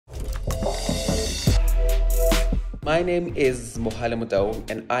My name is Mohale Motaung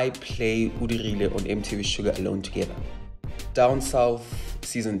and I play Udirile on MTV Shuga Alone Together. Down South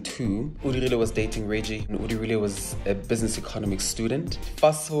Season 2, Udirile was dating Reggie and Udirile was a business economics student.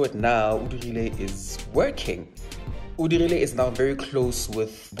 Fast forward now, Udirile is working. Udirile is now very close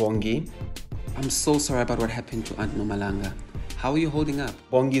with Bongi. I'm so sorry about what happened to Aunt Nomalanga. How are you holding up?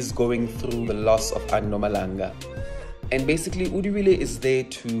 Bongi is going through the loss of Aunt Nomalanga. And basically, Udirile is there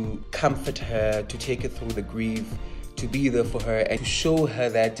to comfort her, to take her through the grief, to be there for her, and to show her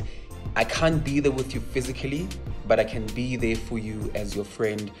that I can't be there with you physically, but I can be there for you as your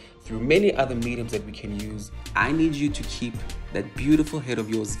friend through many other mediums that we can use. I need you to keep that beautiful head of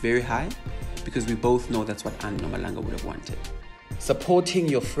yours very high, because we both know that's what Aunt Nomalanga would have wanted. Supporting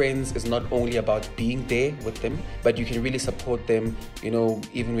your friends is not only about being there with them, but you can really support them,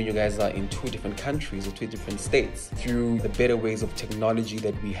 even when you guys are in two different countries or two different states, through the better ways of technology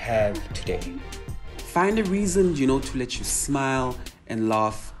that we have today. Find a reason, to let you smile and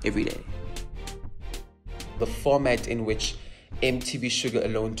laugh every day. The format in which MTV Shuga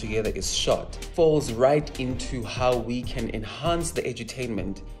Alone Together is shot falls right into how we can enhance the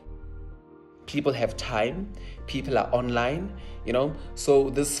edutainment. People have time, people are online, so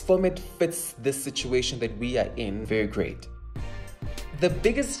this format fits this situation that we are in very great. The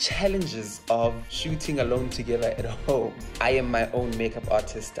biggest challenges of shooting alone together at home. I am my own makeup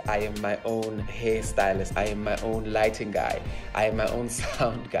artist, I am my own hairstylist, I am my own lighting guy, I am my own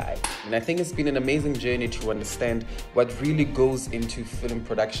sound guy. And I think it's been an amazing journey to understand what really goes into film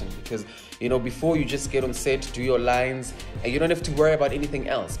production, because before you just get on set, do your lines, and you don't have to worry about anything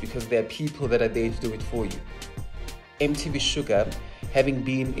else because there are people that are there to do it for you. MTV Shuga, having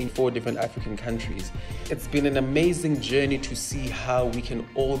been in 4 different African countries, it's been an amazing journey to see how we can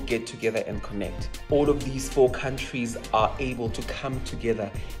all get together and connect. All of these 4 countries are able to come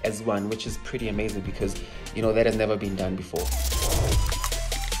together as one, which is pretty amazing because, that has never been done before.